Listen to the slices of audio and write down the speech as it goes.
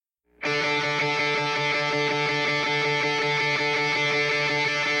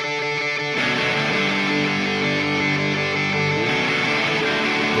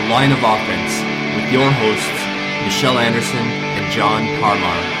Line of Offense with your hosts, Michelle Anderson and John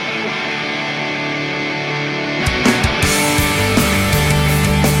Parmar.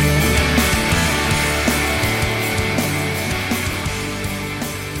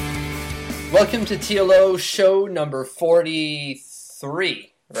 Welcome to TLO show number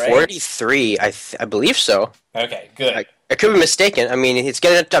 43, right? 43, I believe so. Okay, good. I could be mistaken. I mean, it's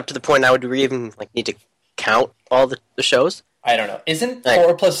getting up to the point now. Do we even need to count all the shows? I don't know. Isn't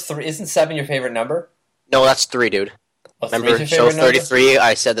 4 plus 3, isn't 7 your favorite number? No, that's 3, dude. Oh, Remember, show 33, number?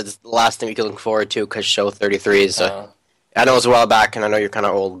 I said that's the last thing we could look forward to, because show 33 is... I know it was a while back, and I know you're kind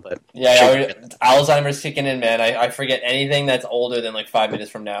of old, but... Yeah, Alzheimer's kicking in, man. I forget anything that's older than 5 minutes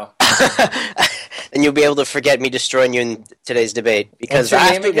from now. And you'll be able to forget me destroying you in today's debate. Because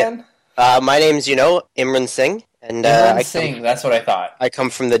what's your name again? My name's, Imran Singh. And Imran Singh, that's what I thought. I come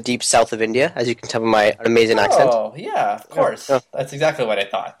from the deep south of India, as you can tell by my amazing accent. Oh, yeah, of course. Yeah. That's exactly what I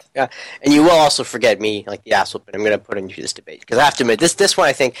thought. Yeah, and you will also forget me, like the ass whooping I'm going to put into this debate. Because I have to admit, this one,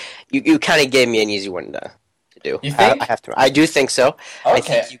 I think, you kind of gave me an easy one to do. You think? I do think so. Okay. I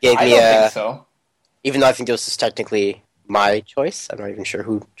think you gave me don't think so. Even though I think this is technically my choice. I'm not even sure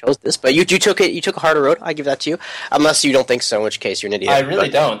who chose this, but you took it. You took a harder road. I give that to you, unless you don't think so, in which case you're an idiot. I really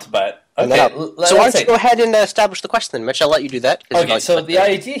don't, but okay. So why don't you go ahead and establish the question, then, Mitch? I'll let you do that. Okay. So the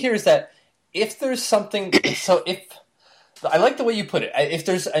idea here is that if there's something, I like the way you put it. If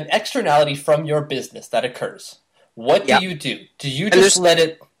there's an externality from your business that occurs, what do you do? Do you just let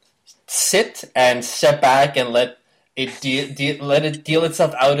it sit and step back and let it deal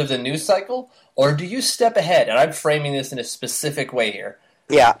itself out of the news cycle, or do you step ahead? And I'm framing this in a specific way here.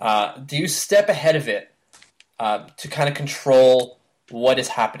 Yeah. Do you step ahead of it to kind of control what is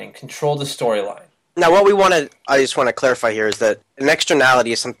happening, control the storyline? Now, I just want to clarify here is that an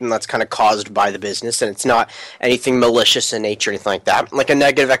externality is something that's kind of caused by the business, and it's not anything malicious in nature or anything like that. Like a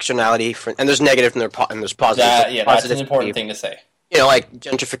negative externality, and there's negative and there's positive. That's an important thing to say. Like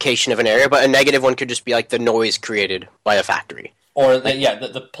gentrification of an area, but a negative one could just be like the noise created by a factory. Or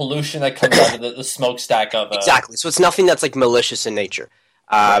the pollution that comes out of the smokestack of... Exactly. So it's nothing that's malicious in nature.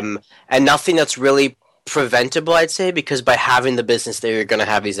 And nothing that's really preventable, I'd say, because by having the business there, you're going to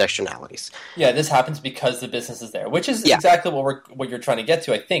have these externalities. Yeah, this happens because the business is there, which is exactly what you're trying to get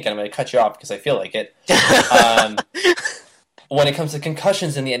to, I think, and I'm going to cut you off because I feel like it. When it comes to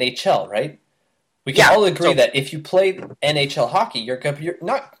concussions in the NHL, right? We can all agree that if you play NHL hockey, you're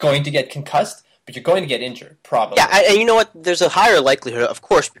not going to get concussed, but you're going to get injured, probably. Yeah, and you know what? There's a higher likelihood, of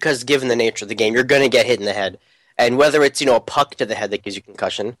course, because given the nature of the game, you're going to get hit in the head. And whether it's, a puck to the head that gives you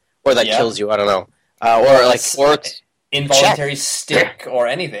concussion, or that kills you, I don't know. Or it's involuntary stick or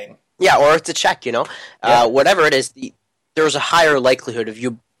anything. Yeah, or it's a check, whatever it is, there's a higher likelihood of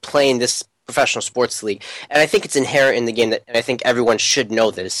you playing this professional sports league. And I think it's inherent in the game, and I think everyone should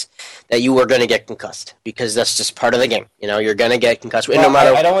know this, that you are going to get concussed, because that's just part of the game. You're going to get concussed. Well, no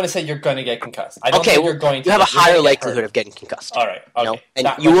matter, I don't want to say you're going to get concussed. I don't think you're going to. You have a higher likelihood of getting concussed. All right, okay. And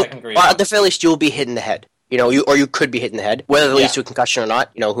you will, at the very least, you will be hit in the head. Or you could be hit in the head. Whether it leads to a concussion or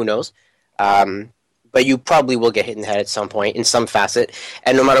not, who knows. But you probably will get hit in the head at some point, in some facet,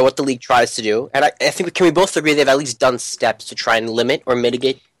 and no matter what the league tries to do. And I think, can we both agree they've at least done steps to try and limit or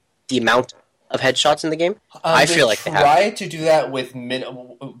mitigate the amount of headshots in the game? I feel like they have. Try to do that with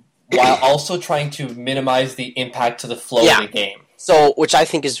while also trying to minimize the impact to the flow of the game. So, which I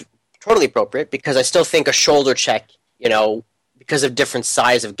think is totally appropriate, because I still think a shoulder check, because of different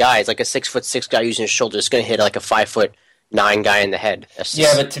size of guys, like a 6'6" guy using his shoulder is going to hit like a 5'9" guy in the head.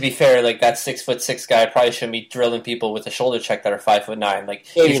 Yeah, but to be fair, that 6'6" guy probably shouldn't be drilling people with a shoulder check that are 5'9".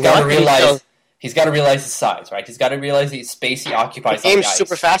 He's got to realize. He's got to realize his size, right? He's got to realize the space he occupies. The game's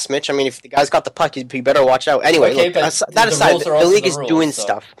super fast, Mitch. I mean, if the guy's got the puck, he better watch out. Anyway, okay, look, that aside, the league is doing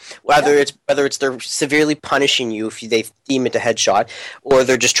stuff. Whether it's they're severely punishing you if they deem it a headshot, or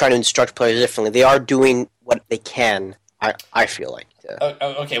they're just trying to instruct players differently. They are doing what they can. I feel like.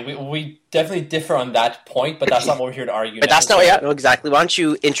 Okay, we definitely differ on that point, but that's not what we're here to argue. But that's not exactly. Why don't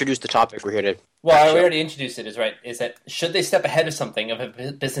you introduce the topic we're here to? Well, I already introduced it. Is that should they step ahead of something, of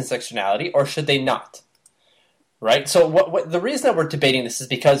a business externality, or should they not? Right. So what the reason that we're debating this is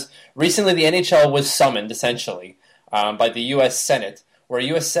because recently the NHL was summoned essentially by the U.S. Senate, where a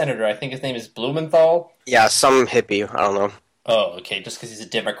U.S. senator, I think his name is Blumenthal. Yeah, some hippie. I don't know. Oh, okay. Just because he's a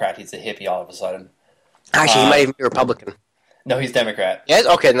Democrat, he's a hippie all of a sudden. Actually, he might even be Republican. No, he's Democrat. Yes?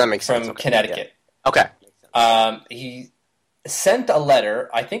 Okay, that makes sense. From Connecticut. Yeah. Okay. He sent a letter,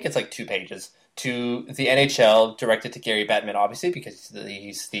 I think it's 2 pages, to the NHL, directed to Gary Bettman, obviously, because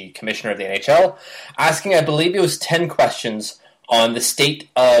he's the commissioner of the NHL, asking, I believe it was 10 questions on the state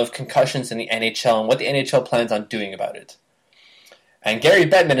of concussions in the NHL and what the NHL plans on doing about it. And Gary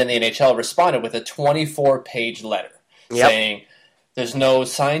Bettman in the NHL responded with a 24-page letter saying there's no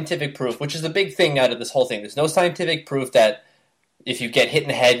scientific proof, which is the big thing out of this whole thing. There's no scientific proof that if you get hit in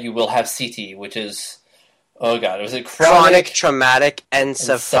the head, you will have CTE, which is, oh God, was it chronic traumatic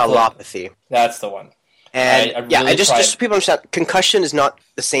encephalopathy? That's the one. And just so people understand, concussion is not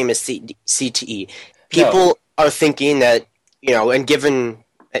the same as CTE. People are thinking that, and given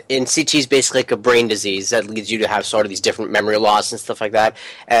in CTE is basically like a brain disease that leads you to have sort of these different memory loss and stuff like that.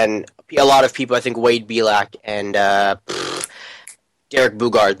 And a lot of people, I think Wade Belak and Derek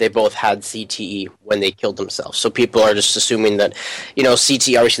Bugard, they both had CTE when they killed themselves. So people are just assuming that,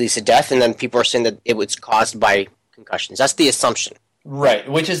 CTE obviously leads to death, and then people are saying that it was caused by concussions. That's the assumption. Right,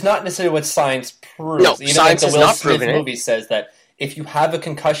 which is not necessarily what science proves. No, even science like the has Will not Smith proven movie says that if you have a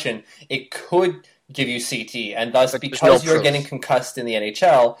concussion, it could give you CTE, and thus because you're getting concussed in the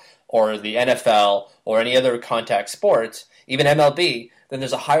NHL or the NFL or any other contact sports, even MLB, then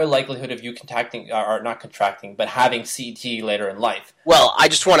there's a higher likelihood of you having CTE later in life. Well, I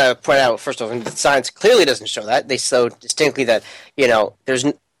just want to point out, first of all, that science clearly doesn't show that. They show distinctly that,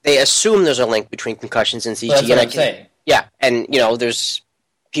 they assume there's a link between concussions and CTE. Well, that's what I'm saying. Yeah, and, there's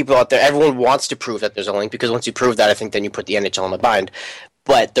people out there, everyone wants to prove that there's a link, because once you prove that, I think then you put the NHL in a bind.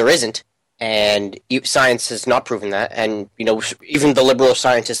 But there isn't, and science has not proven that, and, even the liberal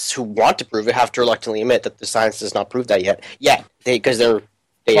scientists who want to prove it have to reluctantly admit that the science does not prove that yet, because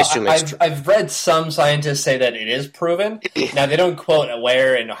they assume it's true. I've read some scientists say that it is proven. Now, they don't quote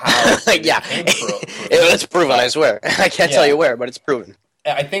where and how it became proven. It's proven, I swear. I can't tell you where, but it's proven.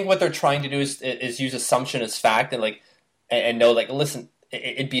 I think what they're trying to do is use assumption as fact and know, listen,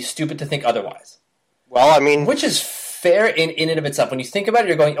 it'd be stupid to think otherwise. Well, I mean... Which is fair in and of itself. When you think about it,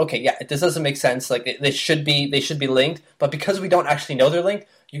 you're going, okay, this doesn't make sense. They should be linked, but because we don't actually know they're linked,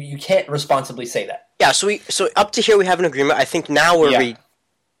 you can't responsibly say that. Yeah, so up to here we have an agreement. I think now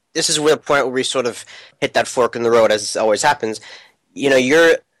this is the point where we sort of hit that fork in the road, as always happens.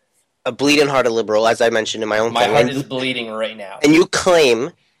 You're a bleeding-hearted liberal, as I mentioned in my own My thing. heart is bleeding right now. And you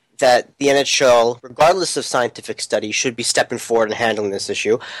claim that the NHL, regardless of scientific study, should be stepping forward and handling this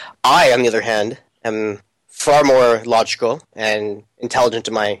issue. I, on the other hand, am far more logical and intelligent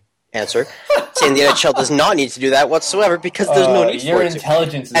in my answer, saying the NHL does not need to do that whatsoever because there's no need for it. Your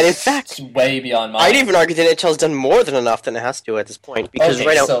intelligence is in fact, way beyond mine. I'd even argue the NHL has done more than enough than it has to at this point. Because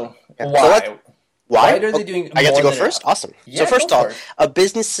right now, so why? Why are they doing more I get to go than first? enough? Awesome. Yeah, so first off, a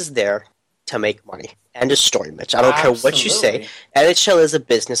business is there to make money. End of story, Mitch. I don't care what you say. NHL is a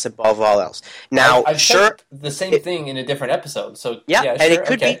business above all else. Now, I've said the same thing in a different episode. So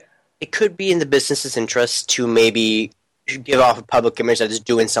it could be in the business's interest to maybe give off a public image that is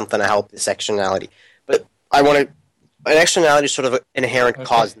doing something to help this externality. But an externality is sort of an inherent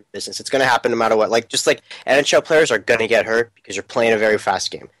cause in the business. It's going to happen no matter what. Just like NHL players are going to get hurt because you're playing a very fast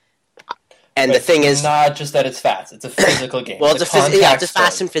game. And the thing is, not just that it's fast; it's a physical game. Well, it's a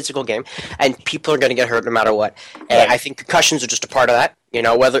fast and physical game, and people are going to get hurt no matter what. And I think concussions are just a part of that.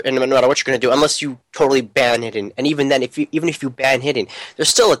 No matter what you're going to do, unless you totally ban hitting, and even then, even if you ban hitting, there's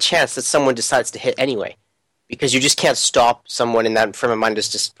still a chance that someone decides to hit anyway, because you just can't stop someone in that frame of mind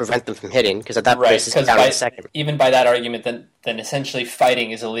just prevent them from hitting, because at that place it's down in a second. Even by that argument, then essentially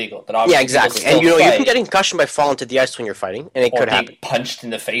fighting is illegal. But exactly. And you can get a concussion by falling to the ice when you're fighting, and it could happen. Punched in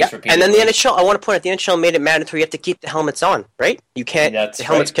the face repeatedly. And then the NHL, I want to point out, the NHL made it mandatory you have to keep the helments on, right? You can't. The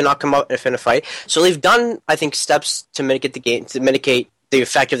helmets cannot come out if in a fight. So they've done, I think, steps to mitigate the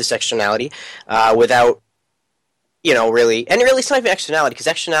effect of this externality, without, really, and really it's not even externality, because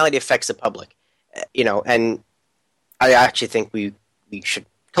externality affects the public. And I actually think we should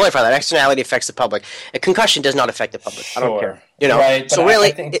clarify that externality affects the public. A concussion does not affect the public. I don't care. Right, so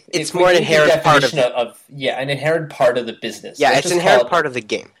really, it's more an inherent part of an inherent part of the business. Yeah, it's an inherent part of the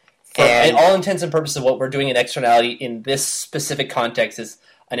game. For all intents and purposes, what we're doing in externality in this specific context is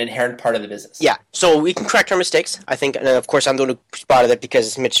an inherent part of the business. Yeah, so we can correct our mistakes, I think. And of course, I'm going to spot it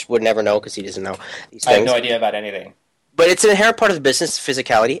because Mitch would never know because he doesn't know these things. I have no idea about anything. But it's an inherent part of the business,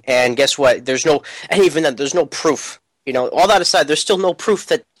 physicality, and guess what? There's no proof. All that aside, there's still no proof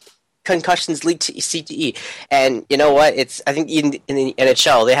that concussions lead to CTE. And you know what? I think in the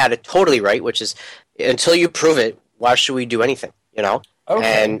NHL, they had it totally right, which is until you prove it, why should we do anything?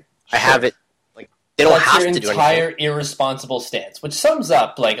 Okay. And I have it, they don't have to do anything. That's your entire irresponsible stance, which sums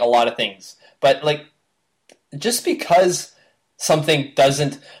up, a lot of things. But, just because something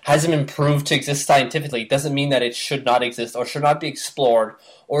hasn't been proved to exist scientifically doesn't mean that it should not exist or should not be explored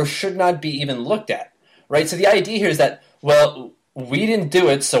or should not be even looked at, right? So the idea here is that, well, we didn't do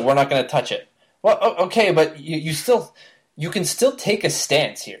it, so we're not going to touch it. Well, okay, but you can still take a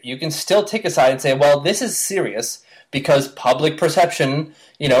stance here. You can still take a side and say, well, this is serious because public perception,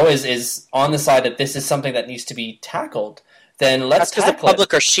 is on the side that this is something that needs to be tackled, then let's tackle it. That's because the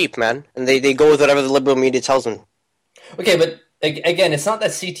public are sheep, man, and they go with whatever the liberal media tells them. Okay, but again, it's not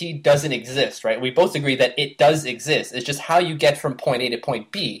that CTE doesn't exist, right? We both agree that it does exist. It's just how you get from point A to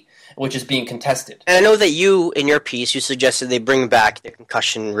point B, which is being contested. And I know that you, in your piece, you suggested they bring back the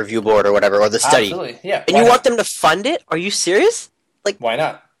concussion review board or whatever, or the study. Absolutely, yeah. And you want them to fund it? Are you serious? Like, why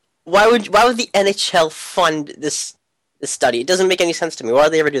not? Why would the NHL fund this study? It doesn't make any sense to me. Why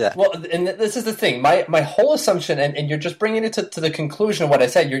would they ever do that? Well, and this is the thing. My whole assumption, and you're just bringing it to the conclusion of what I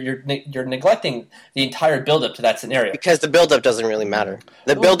said. You're neglecting the entire build-up to that scenario. Because the build-up doesn't really matter.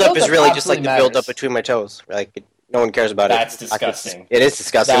 The build-up is really just like the build-up between my toes. Like, no one cares about That's disgusting. It is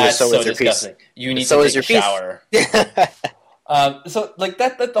disgusting. That's so is your disgusting. Piece. You need to take a shower. So, like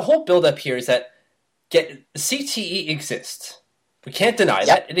that, the whole build-up here is that CTE exists. We can't deny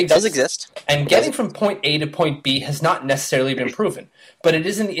that. It exists. Does exist. And getting from point A to point B has not necessarily been proven. But it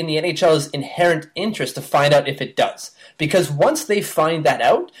is in the NHL's inherent interest to find out if it does. Because once they find that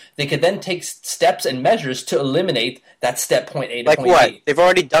out, they could then take steps and measures to eliminate that step point A to point B. Like what? They've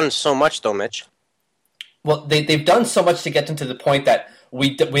already done so much, though, Mitch. Well, they've done so much to get them to the point that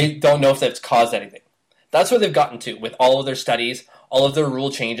we don't know if that's caused anything. That's where they've gotten to with all of their studies, all of their rule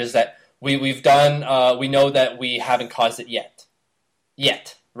changes that we've done. We know that we haven't caused it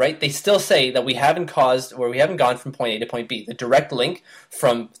yet, right? They still say that we haven't gone from point A to point B. The direct link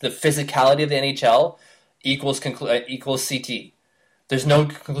from the physicality of the NHL equals CT. There's no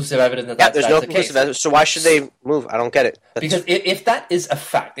conclusive evidence that that's the case. There's no conclusive evidence. So why should they move? I don't get it. Because if that is a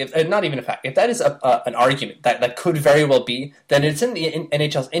fact, not even a fact, if that is an argument that could very well be, then it's in the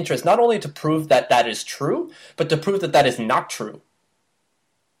NHL's interest not only to prove that that is true, but to prove that that is not true.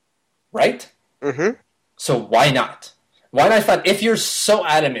 Right? Mm-hmm. So why not? Why not find, if you're so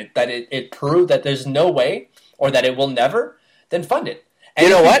adamant that it proved that there's no way or that it will never, then fund it. And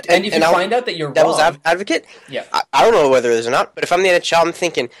you know what? And if you find out that you're devil's wrong... advocate? Yeah. I don't know whether it is or not, but if I'm the NHL, I'm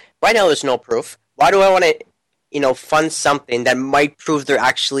thinking, right now there's no proof. Why do I want to, fund something that might prove there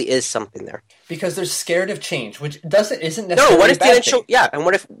actually is something there? Because they're scared of change, which isn't necessarily No, what if the NHL... thing. Yeah, and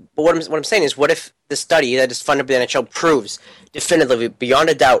what I'm saying is, what if the study that is funded by the NHL proves definitively, beyond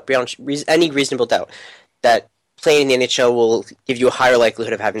a doubt, beyond any reasonable doubt, that playing in the NHL will give you a higher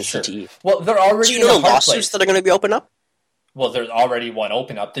likelihood of having CTE? Well, they're already Do you know the lawsuits that are going to be opened up? Well, there's already one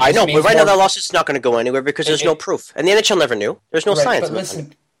open up. I know, but right now that lawsuit's not going to go anywhere because there's no proof. And the NHL never knew. There's no science. But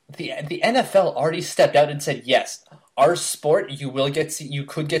listen, the NFL already stepped out and said, yes, our sport, you could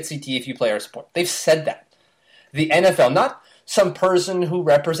get CTE if you play our sport. They've said that. The NFL, not some person who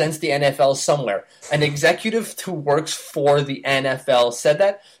represents the NFL somewhere. An executive who works for the NFL said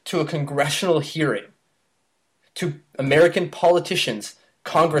that to a congressional hearing, to American politicians,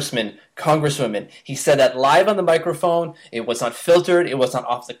 congressmen, congresswomen. He said that live on the microphone. It was not filtered. It was not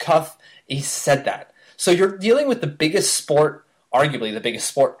off the cuff. He said that. So you're dealing with the biggest sport, arguably the biggest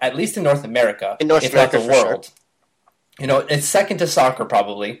sport, at least in North America, if not the world. Sure. It's second to soccer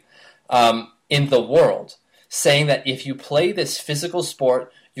probably in the world, saying that if you play this physical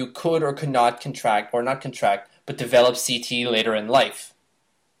sport, you could or could not contract, but develop CTE later in life.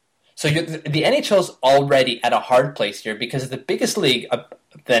 So the NHL's already at a hard place here because the biggest league,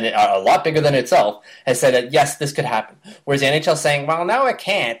 a lot bigger than itself, has said that yes, this could happen. Whereas the NHL saying, well, no, it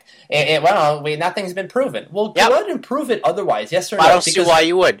can't. Nothing's been proven. Well, go ahead and prove it otherwise, yes or no. I don't see why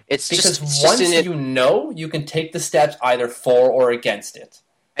you would. Because once you can take the steps either for or against it.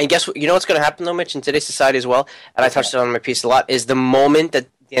 And guess what? You know what's going to happen, though, Mitch, in today's society as well, and I touched on in my piece a lot, is the moment that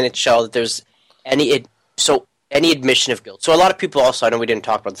the NHL, that there's any admission of guilt. So a lot of people also, I know we didn't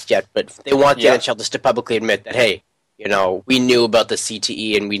talk about this yet, but they want the NHL just to publicly admit that, hey, we knew about the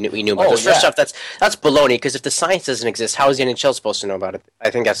CTE and we knew about this. First off, that's baloney, because if the science doesn't exist, how is the NHL supposed to know about it? I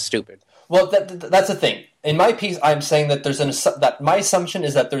think that's stupid. Well, that's the thing. In my piece, I'm saying that that my assumption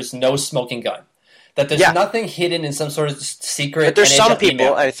is that there's no smoking gun. That there's nothing hidden in some sort of secret. But there's NHL some people,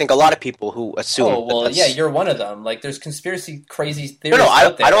 email. I think a lot of people who assume. Oh well, you're one of them. Like there's conspiracy crazy theories. No,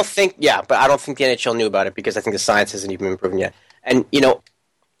 out there. I don't think. Yeah, but I don't think the NHL knew about it because I think the science hasn't even been proven yet. And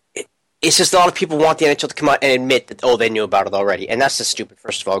it's just a lot of people want the NHL to come out and admit that they knew about it already, and that's just stupid.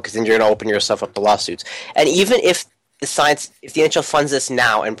 First of all, because then you're going to open yourself up to lawsuits. And even if the NHL funds this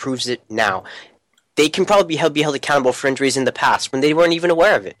now and proves it now, they can probably be held accountable for injuries in the past when they weren't even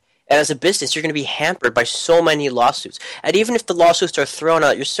aware of it. And as a business, you're going to be hampered by so many lawsuits. And even if the lawsuits are thrown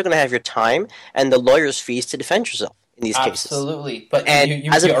out, you're still going to have your time and the lawyer's fees to defend yourself in these cases. Absolutely. But and you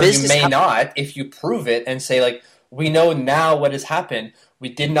may not if you prove it and say, like, we know now what has happened. We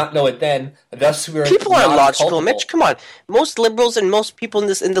did not know it then. Thus, we are people aren't not logical, culpable. Mitch. Come on, most liberals and most people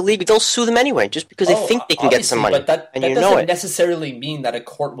in the league, they'll sue them anyway, just because they think they can get some money. But that and you doesn't know it. necessarily mean that a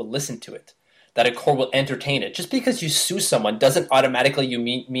court will listen to it, that a court will entertain it. Just because you sue someone doesn't automatically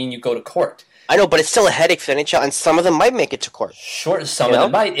mean you go to court. I know, but it's still a headache for the NHL, and some of them might make it to court. Sure, some of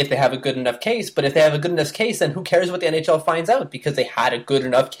them might if they have a good enough case, but if they have a good enough case, then who cares what the NHL finds out, because they had a good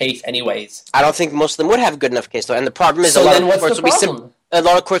enough case anyways. I don't think most of them would have a good enough case, though, and the problem is So a lot then of what's courts the will problem? a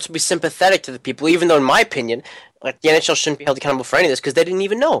lot of courts will be sympathetic to the people, even though, in my opinion, like the NHL shouldn't be held accountable for any of this because they didn't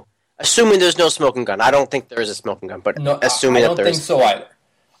even know. Assuming there's no smoking gun. I don't think there is a smoking gun, but assuming that there is. I don't think so either.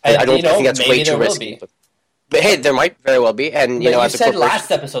 I don't think that's way too risky. But hey, there might very well be, and you said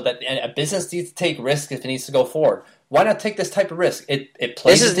last episode that a business needs to take risk if it needs to go forward. Why not take this type of risk? It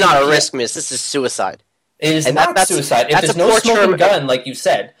plays. This is not a risk, miss. This is suicide. It is not suicide. If there's no smoking gun, like you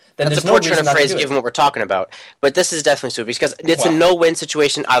said, then there's no reason not to do it. That's a poor turn of phrase given what we're talking about. But this is definitely suicide because it's a no-win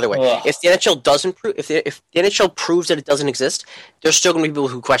situation either way. If the NHL doesn't if the NHL proves that it doesn't exist, there's still going to be people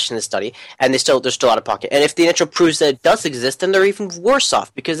who question the study, and they're still out of pocket. And if the NHL proves that it does exist, then they're even worse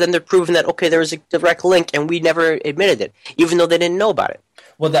off because then they're proving that okay, there is a direct link, and we never admitted it, even though they didn't know about it.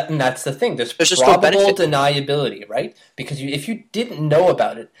 Well, that's the thing. There's probable deniability, right? Because if you didn't know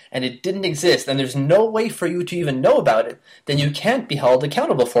about it and it didn't exist, and there's no way for you to even know about it, then you can't be held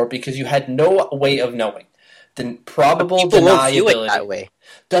accountable for it because you had no way of knowing. The probable deniability won't view it that way.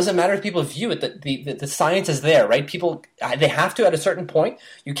 Doesn't matter if people view it. The science is there, right? People they have to at a certain point.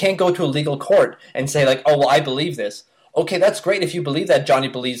 You can't go to a legal court and say like, "Oh, well, I believe this." Okay, that's great if you believe that Johnny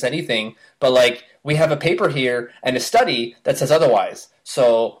believes anything, but like we have a paper here and a study that says otherwise.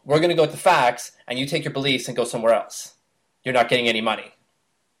 So we're going to go with the facts, and you take your beliefs and go somewhere else. You're not getting any money.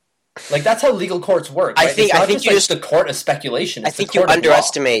 Like that's how legal courts work. Right? I think you just the court of speculation. I think you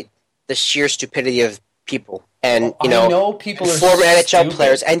underestimate the sheer stupidity of people, and I know people are former NHL stupid.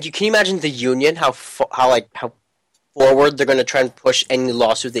 players. And can you imagine the union how forward they're going to try and push any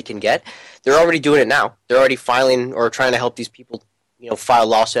lawsuit they can get? They're already doing it now. They're already filing or trying to help these people. File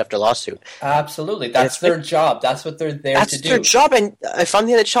lawsuit after lawsuit. Absolutely, that's their job. That's what they're there to do. That's their job, and if I'm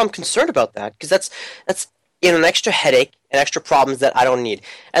the NHL, I'm concerned about that because that's an extra headache and extra problems that I don't need.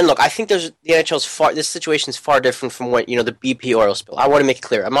 And look, I think the NHL's this situation is far different from what the BP oil spill. I want to make it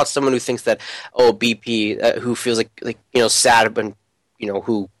clear. I'm not someone who thinks that BP who feels like sad and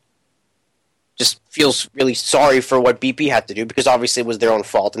who just feels really sorry for what BP had to do because obviously it was their own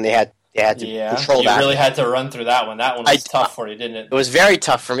fault and they had to control that. You really had to run through that one. That one was tough for you, didn't it? It was very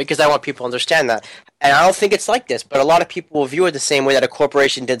tough for me because I want people to understand that. And I don't think it's like this, but a lot of people will view it the same way that a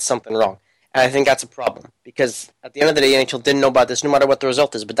corporation did something wrong. And I think that's a problem because at the end of the day, the NHL didn't know about this no matter what the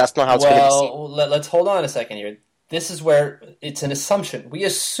result is, but that's not how it's going to be seen. Well, let's hold on a second here. This is where it's an assumption. We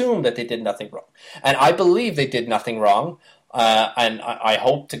assume that they did nothing wrong. And I believe they did nothing wrong. And I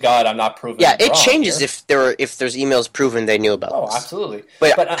hope to God I'm not proven wrong. Yeah, it changes here. if there's emails proving they knew about this. Oh, absolutely.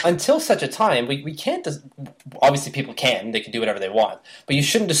 But until such a time, we can't. Obviously, people can. They can do whatever they want. But you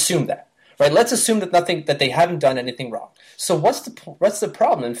shouldn't assume that, right? Let's assume that they haven't done anything wrong. So what's the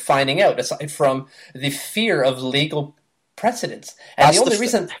problem in finding out aside from the fear of legal precedents? And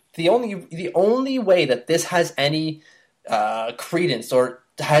the only way that this has any credence or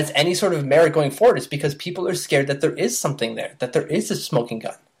has any sort of merit going forward is because people are scared that there is something there, that there is a smoking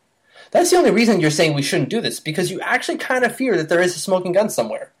gun. That's the only reason you're saying we shouldn't do this, because you actually kind of fear that there is a smoking gun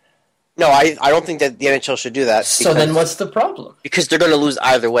somewhere. No, I don't think that the NHL should do that. So then what's the problem? Because they're going to lose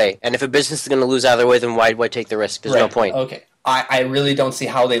either way. And if a business is going to lose either way, then why take the risk? There's no point. Okay. I really don't see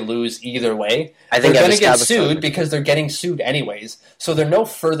how they lose either way. I think they're going to get sued because they're getting sued anyways, so they're no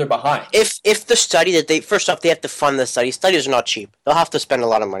further behind. If the study that first off, they have to fund the study. Studies are not cheap. They'll have to spend a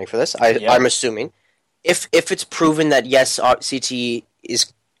lot of money for this, I'm assuming. If it's proven that, yes, CTE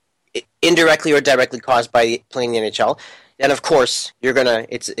is indirectly or directly caused by playing the NHL, then of course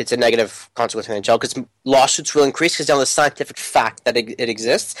it's a negative consequence for the NHL because lawsuits will increase because now the scientific fact that it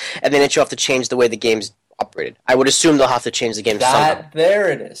exists, and then NHL have to change the way the game's operated. I would assume they'll have to change the game somehow.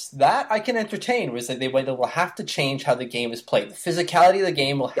 There it is. That I can entertain, was that they will have to change how the game is played. The physicality of the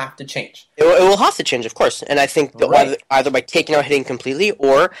game will have to change. It will have to change, of course. And I think either by taking out hitting completely,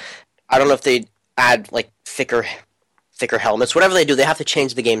 or I don't know if they add like thicker helmets. Whatever they do, they have to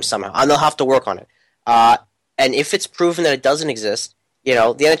change the game somehow, and they'll have to work on it. And if it's proven that it doesn't exist, the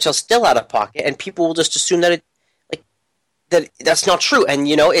NHL's still out of pocket, and people will just assume that that's not true. And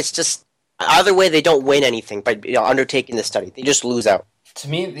it's just. Either way, they don't win anything by undertaking the study. They just lose out. To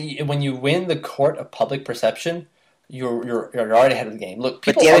me, when you win the court of public perception, you're already ahead of the game. Look,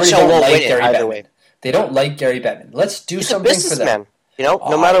 people already don't like Gary Bettman. They don't like Gary Bettman. Let's do something for them.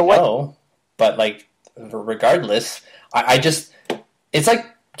 No matter what. But regardless, I just It's like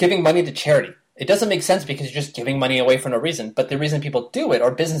giving money to charity. It doesn't make sense because you're just giving money away for no reason. But the reason people do it,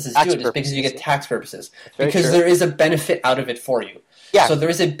 or businesses do it, is because you get tax purposes. Because there is a benefit out of it for you. Yeah. So there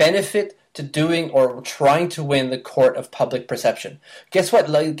is a benefit to doing or trying to win the court of public perception. Guess what?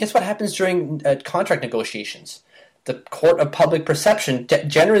 Guess what happens during contract negotiations? The court of public perception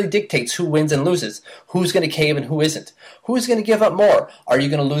generally dictates who wins and loses, who's going to cave and who isn't, who's going to give up more. Are you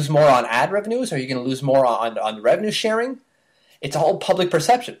going to lose more on ad revenues? Are you going to lose more on revenue sharing? It's all public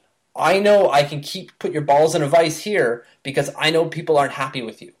perception. I know I can put your balls in a vice here because I know people aren't happy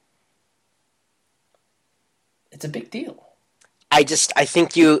with you. It's a big deal. I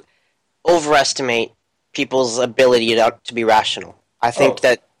think you overestimate people's ability to be rational. I think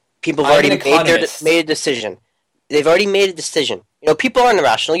that people have already made a decision. They've already made a decision. People aren't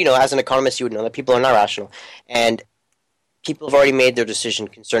irrational. As an economist, you would know that people are not rational. And people have already made their decision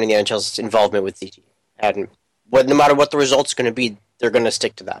concerning the NHL's involvement with CT. And no matter what the result's going to be, they're going to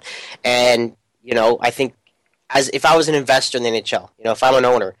stick to that. And, I think if I was an investor in the NHL, if I'm an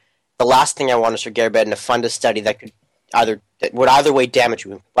owner, the last thing I want is for Gary Bettman to fund a study that would either way damage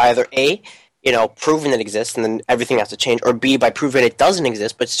you. By either A, proving it exists and then everything has to change, or B, by proving it doesn't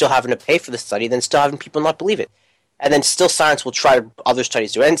exist but still having to pay for the study, then still having people not believe it. And then still science will try other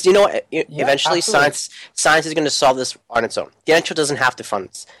studies to it. And eventually science is going to solve this on its own. The NHL doesn't have to fund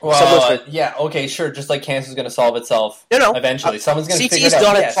this. Well, okay, sure. Just like cancer is going to solve itself eventually. Someone's going to figure it out.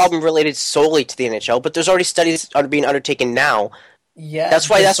 CT is not a problem related solely to the NHL, but there's already studies that are being undertaken now. Yeah, that's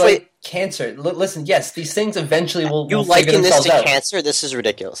why cancer. Listen, yes, these things eventually will You liken this to cancer? This is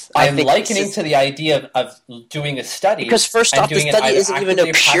ridiculous. I'm likening to the idea of doing a study. Because first off, the study isn't even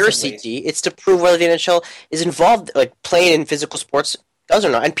a pure CT. It's to prove whether the NHL is involved, like playing in physical sports does or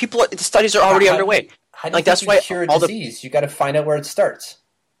not. And the studies are already underway. How do you that's why cure a disease? You got to find out where it starts.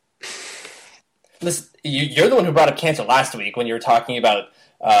 Listen, you're the one who brought up cancer last week when you were talking about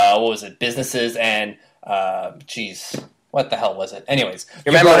businesses and what the hell was it? Anyways,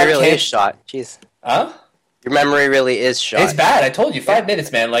 your memory really is shot. Jeez. Huh? Your memory really is shot. It's bad. I told you, 5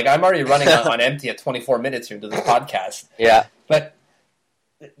 minutes, man. Like, I'm already running on empty at 24 minutes here into this podcast. Yeah. But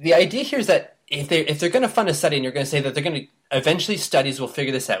the idea here is that if they're going to fund a study and you're going to say that they're going to eventually studies will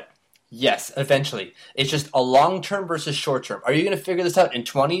figure this out. Yes, eventually. It's just a long-term versus short-term. Are you going to figure this out in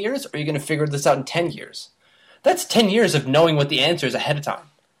 20 years or are you going to figure this out in 10 years? That's 10 years of knowing what the answer is ahead of time.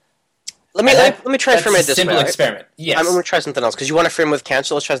 Let me try to frame it this way. Simple experiment. Yes. I'm going to try something else because you want to frame with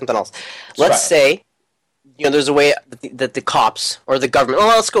cancer. Let's try something else. Let's say, there's a way that the cops or the government.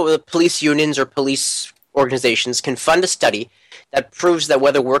 Well, let's go with the police unions or police organizations can fund a study that proves that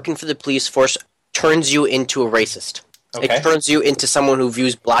whether working for the police force turns you into a racist. Okay. It turns you into someone who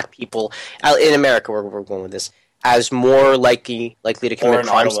views black people in America, where we're going with this, as more likely to commit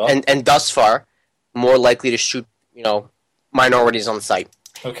crimes, and thus far more likely to shoot minorities on site.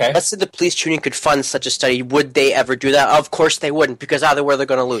 Okay. Let's say the police union could fund such a study. Would they ever do that? Of course they wouldn't, because either way they're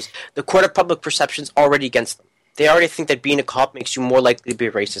going to lose. The court of public perception is already against them. They already think that being a cop makes you more likely to be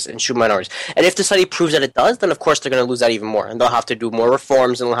racist and shoot minorities. And if the study proves that it does, then of course they're going to lose that even more, and they'll have to do more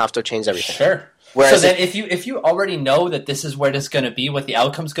reforms and they'll have to change everything. Sure. Whereas so then if you already know that this is where it's going to be, what the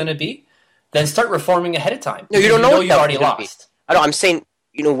outcome's going to be, then start reforming ahead of time. No, you don't know what you've already lost. I know. I'm saying,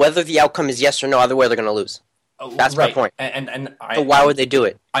 whether the outcome is yes or no, either way they're going to lose. That's my point. So why would they do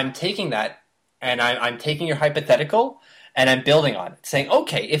it? I'm taking that, and I'm taking your hypothetical, and I'm building on it, saying,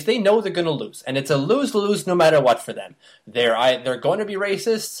 okay, if they know they're going to lose, and it's a lose-lose no matter what for them, they're going to be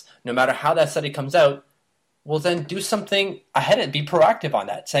racists no matter how that study comes out. Well, then do something ahead and be proactive on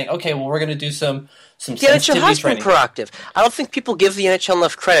that, saying, okay, well, we're going to do some sensitivity training. The NHL has been proactive. I don't think people give the NHL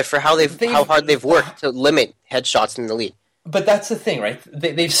enough credit for how hard they've worked to limit headshots in the league. But that's the thing, right?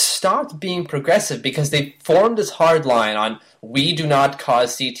 They've stopped being progressive because they've formed this hard line on we do not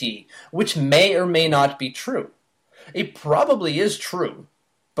cause CT, which may or may not be true. It probably is true,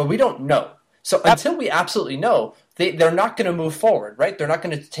 but we don't know. So until we absolutely know, they're not going to move forward, right? They're not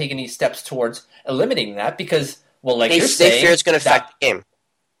going to take any steps towards eliminating that because, well, like you're saying... They fear it's going to affect the game.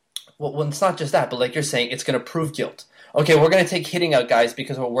 Well, it's not just that, but like you're saying, it's going to prove guilt. Okay, we're going to take hitting out guys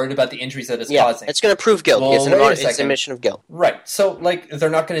because we're worried about the injuries that it's causing. It's going to prove guilt. Well, it's an admission of guilt. Right. So, they're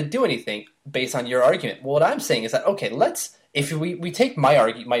not going to do anything based on your argument. Well, what I'm saying is that, okay, if we take my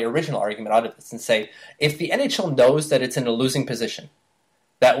original argument out of this and say, if the NHL knows that it's in a losing position,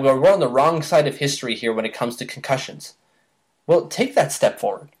 that we're on the wrong side of history here when it comes to concussions, well, take that step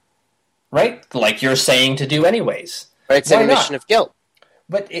forward. Right? Like you're saying to do anyways. Right, it's an admission of guilt.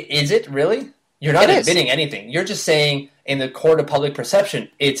 But is it really? You're not admitting anything. You're just saying in the court of public perception,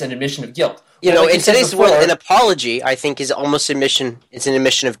 it's an admission of guilt. Like in today's world, an apology, I think, is almost admission. It's an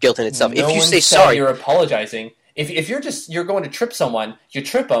admission of guilt in itself. If you say sorry, you're apologizing. If you're going to trip someone, you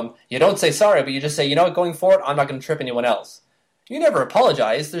trip them, you don't say sorry, but you just say, you know what, going forward, I'm not going to trip anyone else. You never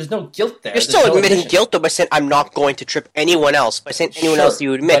apologize. There's no guilt there. You're still admitting guilt, though, by saying, I'm not going to trip anyone else. By saying anyone else,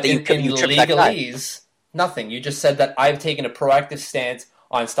 you admit that you tripped that guy. Legalese, nothing. You just said that I've taken a proactive stance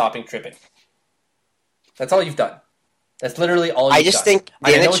on stopping tripping. That's all you've done. That's literally all you've done. I just think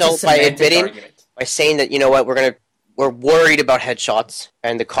the NHL, by admitting, by saying that, you know what, we're worried about headshots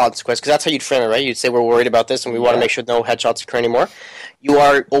and the consequence, because that's how you'd frame it, right? You'd say we're worried about this and we want to make sure no headshots occur anymore. You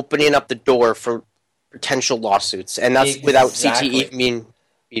are opening up the door for potential lawsuits, and that's without CTE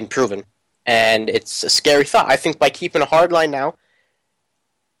being proven. And it's a scary thought. I think by keeping a hard line now,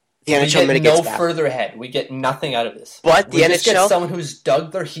 the NHL mitigates that. We get no further ahead. We get nothing out of this. But we just get someone who's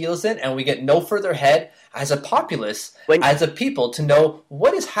dug their heels in, and we get no further ahead as a populace, as a people, to know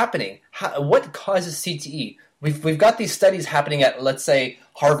what is happening, what causes CTE. We've got these studies happening at, let's say,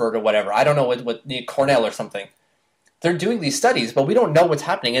 Harvard or whatever. I don't know, what Cornell or something. They're doing these studies, but we don't know what's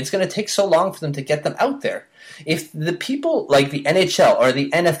happening. It's going to take so long for them to get them out there. If the people like the NHL or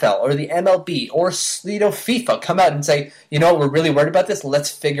the NFL or the MLB or FIFA come out and say, you know, we're really worried about this, let's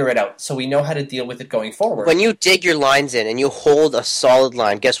figure it out so we know how to deal with it going forward. When you dig your lines in and you hold a solid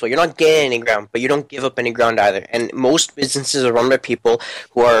line, guess what? You're not gaining any ground, but you don't give up any ground either. And most businesses are run by people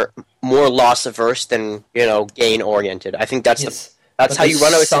who are more loss averse than, you know, gain oriented. I think that's how you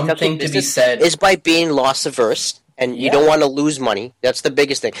run a successful business, is by being loss averse. And you don't want to lose money. That's the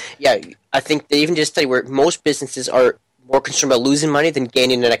biggest thing. Yeah, I think they even just say where most businesses are more concerned about losing money than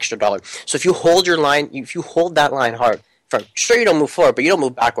gaining an extra dollar. So if you hold your line, if you hold that line hard, sure you don't move forward, but you don't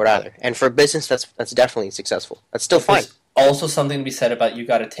move backward either. And for a business, that's definitely successful. That's still fine. There's also something to be said about you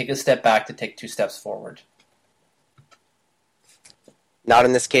got to take a step back to take 2 steps forward. Not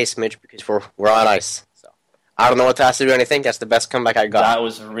in this case, Mitch, because we're on ice. So I don't know what has to do anything. That's the best comeback I got. That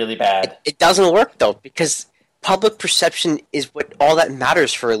was really bad. It doesn't work though, because public perception is what all that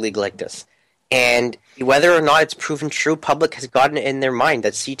matters for a league like this. And whether or not it's proven true, public has gotten it in their mind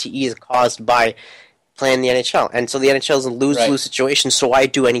that CTE is caused by playing the NHL. And so the NHL is a lose-lose situation, so why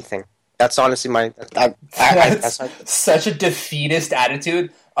do anything? That's honestly my... That's such a defeatist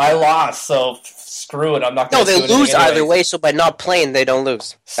attitude. I lost, so screw it, I'm not going to do anything. No, they lose either way, so by not playing, they don't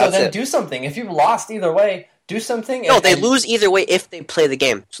lose. So then do something. If you lost either way, do something. No, they lose either way if they play the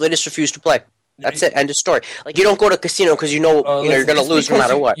game. So they just refuse to play. That's it. End of story. Like, you don't go to a casino because you know you're going to lose no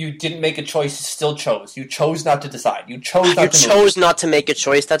matter what. You didn't make a choice. You still chose. You chose not to decide. You chose not to make a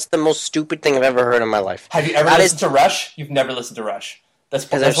choice. That's the most stupid thing I've ever heard in my life. Have you ever listened to Rush? You've never listened to Rush.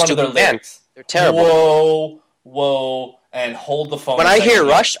 That's one of their lyrics. They're terrible. Whoa, and hold the phone. When I hear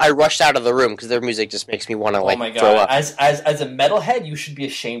Rush, I rush out of the room because their music just makes me want to throw up. As a metalhead, you should be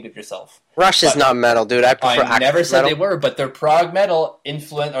ashamed of yourself. Rush is not metal, dude. I prefer I never said they were, but their prog metal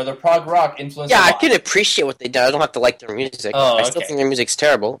influence or their prog rock influence. Yeah, I can appreciate what they do. I don't have to like their music. I still think their music's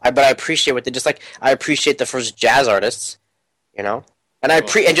terrible, but I appreciate what they just like. I appreciate the first jazz artists, you know, and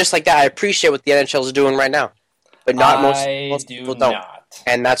and just like that, I appreciate what the NHL is doing right now. But most people don't.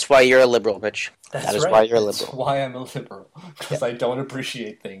 And that's why you're a liberal, Mitch. That is why you're a liberal. That's why I'm a liberal. Because I don't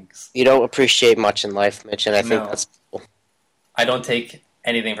appreciate things. You don't appreciate much in life, Mitch, and I think that's cool. I don't take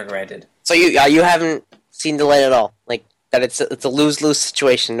anything for granted. So you haven't seen the light at all? Like, that it's a lose-lose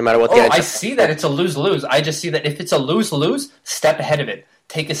situation no matter what the NHL I see that it's a lose-lose. I just see that if it's a lose-lose, step ahead of it.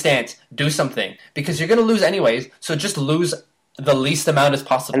 Take a stance. Do something. Because you're going to lose anyways, so just lose the least amount as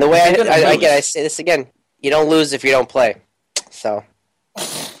possible. And the way I say this again, you don't lose if you don't play. So...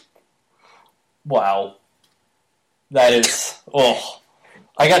 Wow. That is...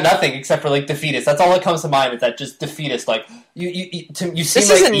 I got nothing except for, like, defeatist. That's all that comes to mind, is that just defeatist. Like, you seem this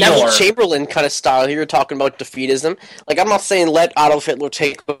like is a Neville Chamberlain kind of style. You're talking about defeatism. Like, I'm not saying let Adolf Hitler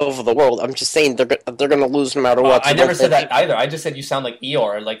take over the world. I'm just saying they're going to lose no matter what. I never said that either. I just said you sound like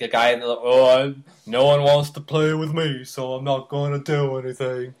Eeyore, like a guy, no one wants to play with me, so I'm not going to do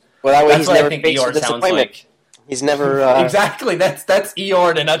anything. Well, that way that's what I think Eeyore sounds like. He's never... Exactly, that's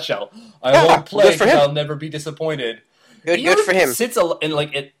Eeyore in a nutshell. I won't play because I'll never be disappointed. Good for him. Sits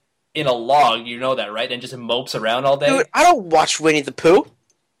in a log, you know that, right? And just mopes around all day. Dude, I don't watch Winnie the Pooh.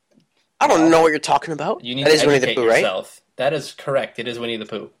 I don't know what you're talking about. You need to educate yourself. Right? That is correct. It is Winnie the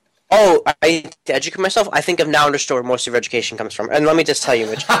Pooh. Oh, to educate myself? I think I've now understood where most of your education comes from. And let me just tell you,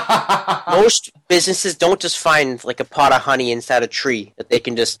 Mitch. Most businesses don't just find, like, a pot of honey inside a tree that they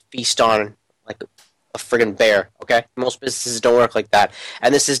can just feast on, like a friggin' bear, okay? Most businesses don't work like that.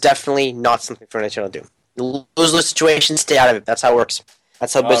 And this is definitely not something for an NHL to do. Lose-lose situation, stay out of it. That's how it works.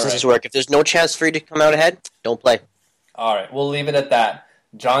 That's how businesses work. If there's no chance for you to come out ahead, don't play. All right, we'll leave it at that.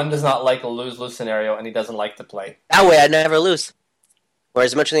 John does not like a lose-lose scenario, and he doesn't like to play. That way, I never lose.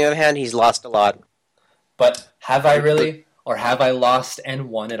 Whereas Mitch, on the other hand, he's lost a lot. But have I really? Or have I lost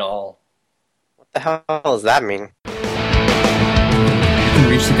and won it all? What the hell does that mean? You can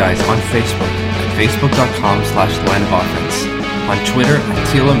reach the guys on Facebook at facebook.com/lineofoffense, on Twitter at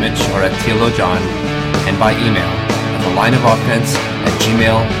TiloMitch or at TiloJohn, and by email at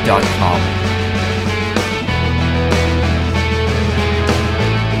thelineofoffense@gmail.com.